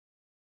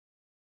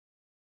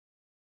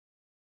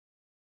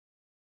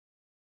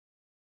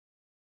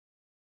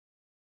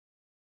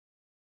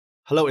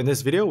Hello, in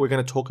this video we're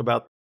going to talk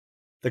about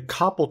the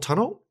carpal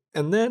tunnel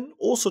and then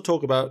also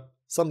talk about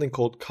something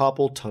called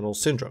carpal tunnel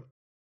syndrome.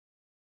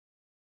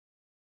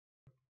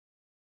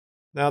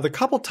 Now, the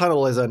carpal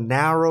tunnel is a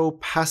narrow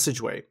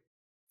passageway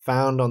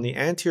found on the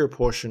anterior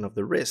portion of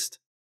the wrist.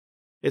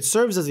 It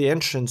serves as the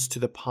entrance to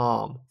the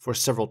palm for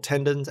several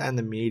tendons and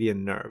the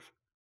median nerve.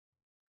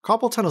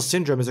 Carpal tunnel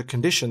syndrome is a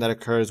condition that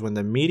occurs when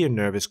the median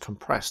nerve is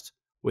compressed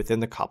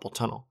within the carpal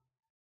tunnel.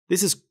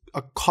 This is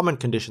a common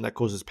condition that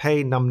causes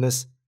pain,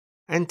 numbness,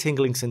 and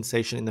tingling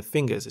sensation in the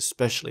fingers,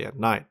 especially at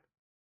night.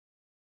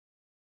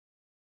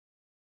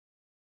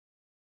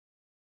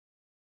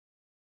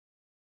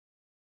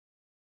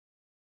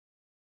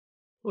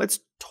 Let's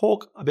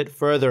talk a bit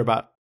further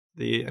about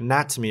the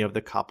anatomy of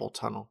the carpal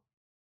tunnel.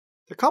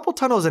 The carpal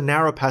tunnel is a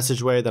narrow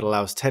passageway that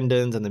allows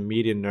tendons and the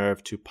median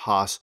nerve to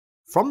pass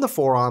from the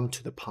forearm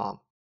to the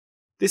palm.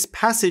 This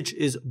passage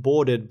is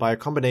bordered by a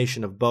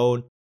combination of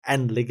bone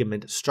and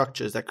ligament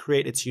structures that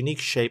create its unique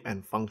shape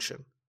and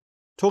function.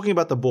 Talking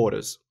about the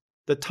borders,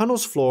 the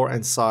tunnel's floor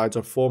and sides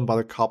are formed by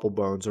the carpal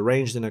bones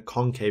arranged in a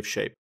concave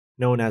shape,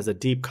 known as the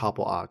deep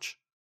carpal arch.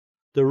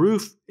 The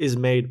roof is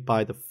made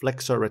by the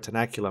flexor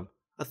retinaculum,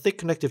 a thick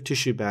connective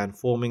tissue band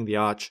forming the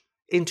arch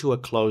into a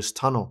closed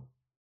tunnel.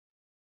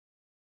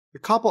 The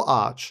carpal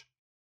arch.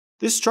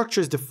 This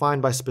structure is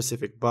defined by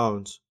specific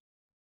bones.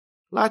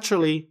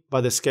 Laterally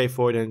by the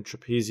scaphoid and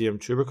trapezium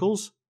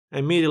tubercles,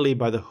 and medially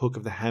by the hook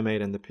of the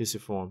hamate and the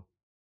pisiform.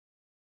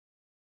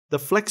 The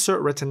flexor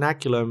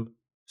retinaculum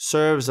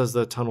serves as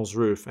the tunnel's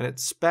roof, and it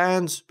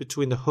spans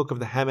between the hook of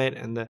the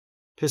hamate and the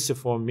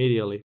pisiform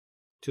medially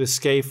to the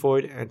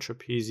scaphoid and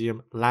trapezium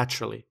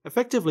laterally,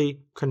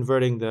 effectively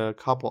converting the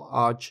carpal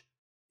arch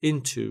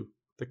into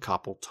the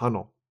carpal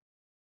tunnel.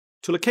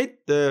 To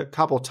locate the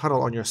carpal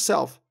tunnel on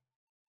yourself,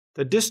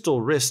 the distal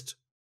wrist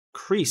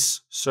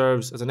crease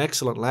serves as an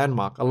excellent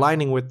landmark,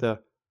 aligning with the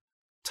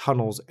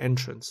tunnel's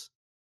entrance.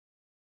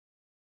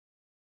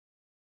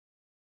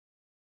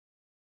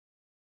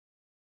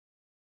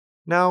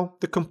 Now,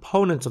 the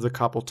components of the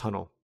carpal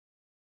tunnel.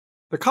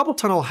 The carpal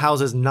tunnel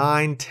houses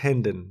 9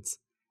 tendons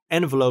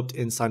enveloped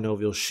in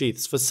synovial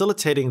sheaths,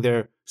 facilitating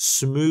their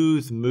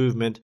smooth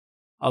movement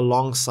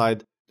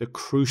alongside the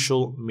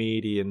crucial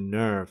median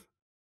nerve.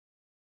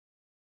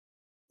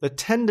 The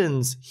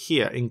tendons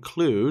here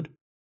include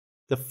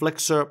the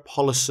flexor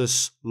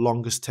pollicis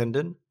longus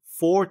tendon,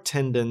 4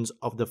 tendons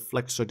of the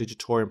flexor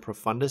digitorum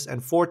profundus,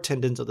 and 4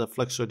 tendons of the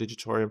flexor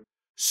digitorum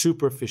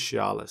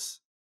superficialis.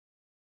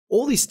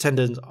 All these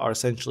tendons are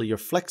essentially your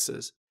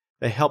flexors.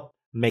 They help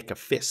make a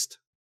fist.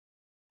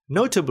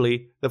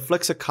 Notably, the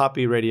flexor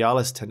carpi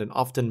radialis tendon,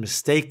 often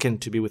mistaken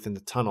to be within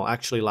the tunnel,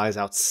 actually lies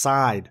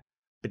outside,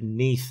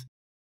 beneath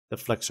the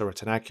flexor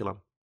retinaculum.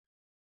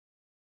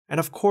 And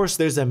of course,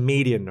 there's a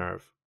median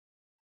nerve.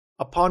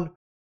 Upon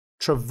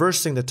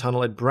traversing the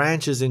tunnel, it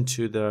branches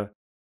into the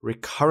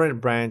recurrent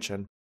branch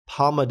and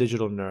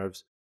palmodigital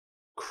nerves,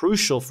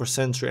 crucial for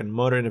sensory and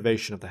motor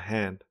innervation of the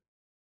hand.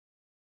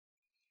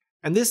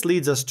 And this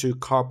leads us to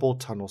carpal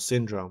tunnel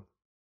syndrome.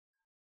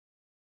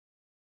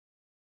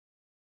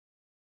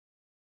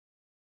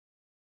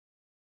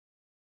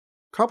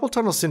 Carpal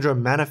tunnel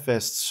syndrome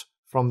manifests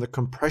from the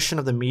compression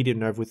of the median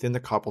nerve within the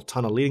carpal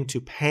tunnel, leading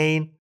to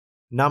pain,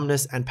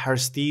 numbness, and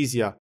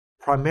paresthesia,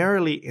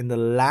 primarily in the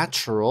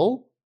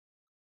lateral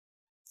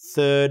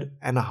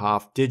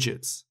 3.5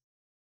 digits.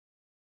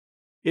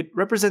 It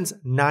represents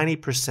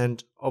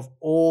 90% of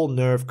all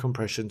nerve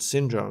compression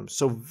syndromes,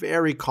 so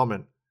very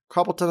common.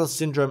 Carpal tunnel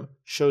syndrome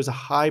shows a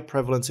high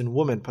prevalence in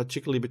women,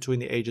 particularly between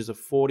the ages of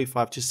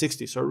 45 to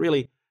 60, so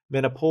really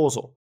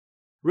menopausal.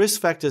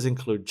 Risk factors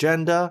include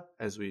gender,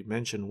 as we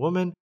mentioned,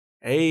 women,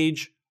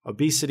 age,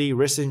 obesity,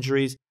 wrist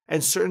injuries,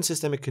 and certain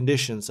systemic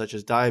conditions such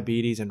as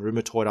diabetes and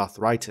rheumatoid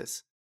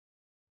arthritis.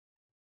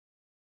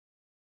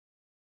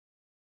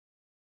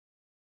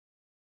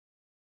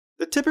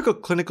 The typical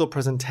clinical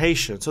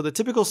presentation, so the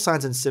typical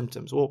signs and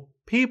symptoms. Well,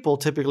 people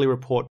typically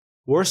report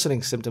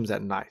worsening symptoms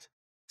at night.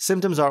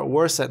 Symptoms are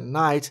worse at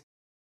night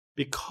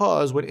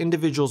because when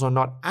individuals are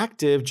not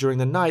active during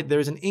the night, there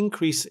is an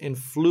increase in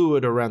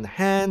fluid around the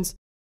hands,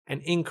 an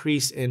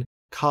increase in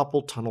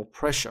carpal tunnel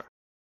pressure.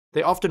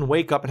 They often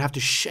wake up and have to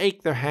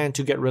shake their hand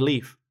to get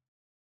relief.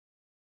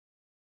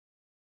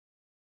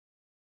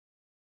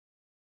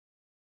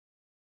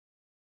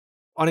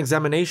 On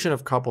examination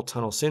of carpal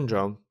tunnel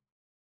syndrome,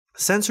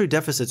 sensory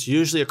deficits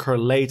usually occur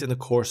late in the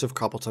course of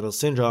carpal tunnel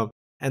syndrome,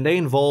 and they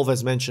involve,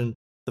 as mentioned,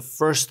 the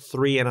first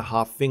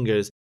 3.5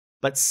 fingers,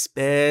 but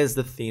spares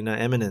the thenar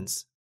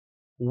eminence.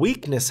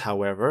 Weakness,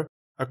 however,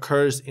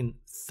 occurs in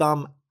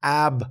thumb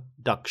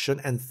abduction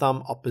and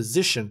thumb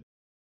opposition,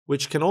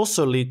 which can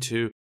also lead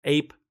to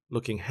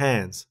ape-looking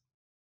hands.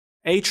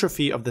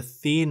 Atrophy of the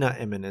thenar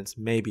eminence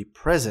may be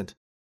present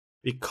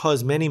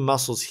because many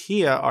muscles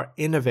here are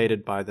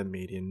innervated by the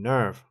median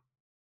nerve.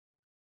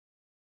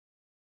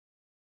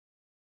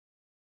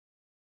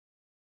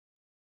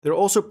 There are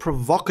also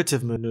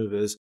provocative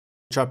maneuvers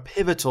which are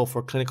pivotal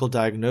for clinical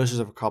diagnosis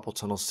of carpal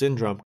tunnel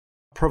syndrome.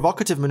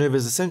 Provocative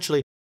maneuvers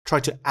essentially try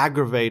to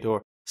aggravate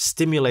or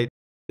stimulate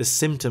the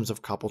symptoms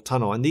of carpal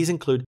tunnel, and these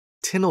include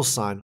tingle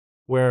sign,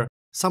 where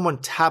someone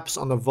taps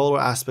on the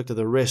volar aspect of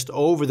the wrist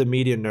over the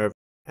median nerve,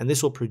 and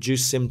this will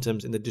produce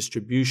symptoms in the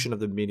distribution of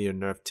the median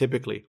nerve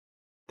typically.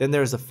 Then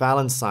there is the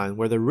Fallon sign,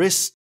 where the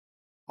wrists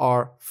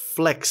are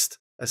flexed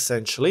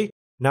essentially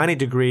 90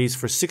 degrees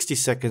for 60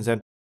 seconds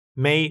and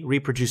may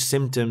reproduce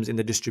symptoms in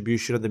the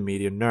distribution of the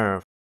median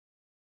nerve.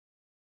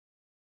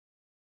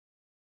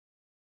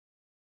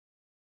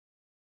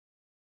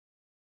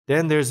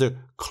 Then there's a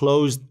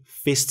closed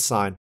fist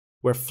sign,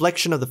 where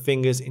flexion of the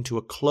fingers into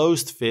a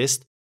closed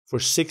fist for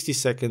 60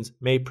 seconds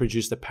may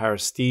produce the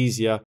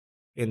paresthesia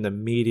in the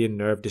median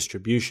nerve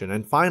distribution.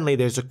 And finally,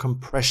 there's a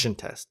compression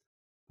test,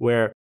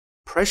 where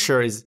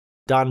pressure is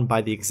done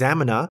by the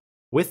examiner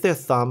with their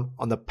thumb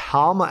on the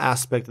palmar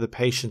aspect of the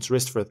patient's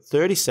wrist for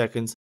 30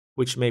 seconds,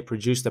 which may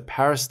produce the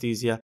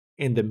paresthesia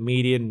in the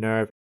median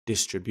nerve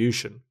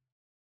distribution.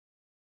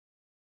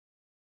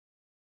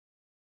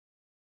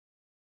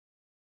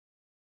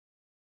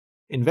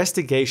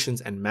 Investigations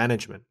and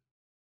management.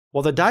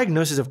 While the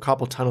diagnosis of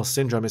carpal tunnel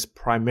syndrome is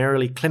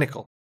primarily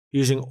clinical,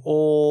 using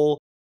all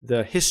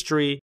the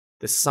history,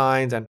 the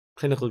signs, and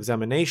clinical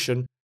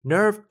examination,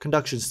 nerve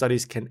conduction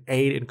studies can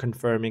aid in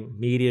confirming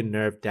median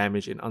nerve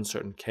damage in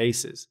uncertain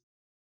cases.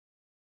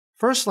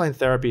 First-line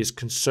therapy is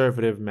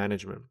conservative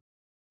management.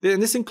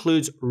 And this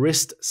includes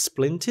wrist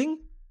splinting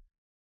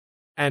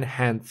and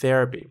hand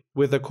therapy,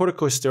 with a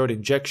corticosteroid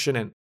injection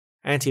and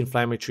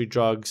anti-inflammatory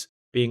drugs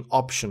being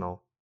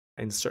optional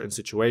in certain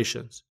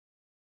situations.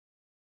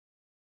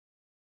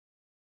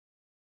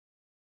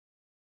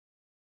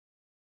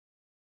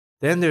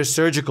 Then there's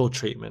surgical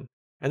treatment,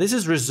 and this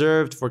is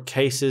reserved for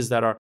cases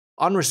that are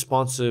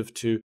unresponsive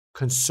to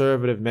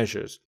conservative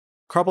measures.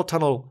 Carpal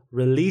tunnel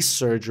release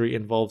surgery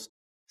involves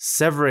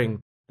severing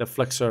the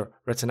flexor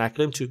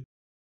retinaculum to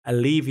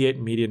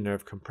alleviate median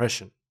nerve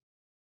compression.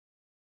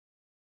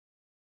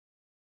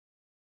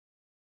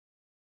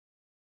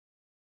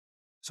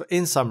 So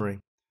in summary,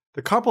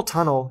 the carpal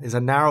tunnel is a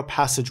narrow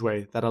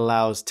passageway that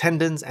allows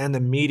tendons and the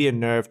median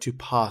nerve to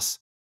pass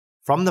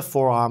from the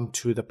forearm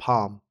to the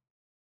palm.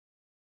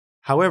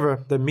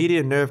 However, the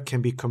median nerve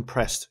can be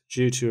compressed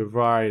due to a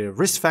variety of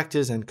risk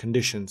factors and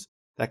conditions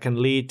that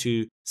can lead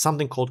to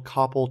something called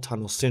carpal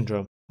tunnel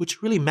syndrome,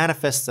 which really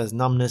manifests as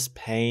numbness,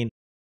 pain,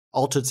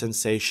 altered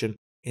sensation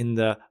in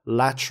the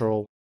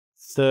lateral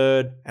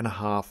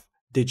 3.5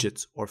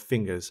 digits or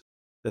fingers,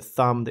 the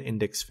thumb, the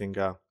index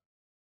finger,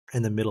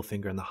 and the middle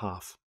finger and the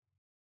half.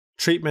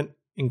 Treatment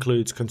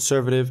includes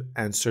conservative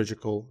and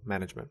surgical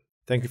management.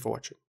 Thank you for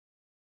watching.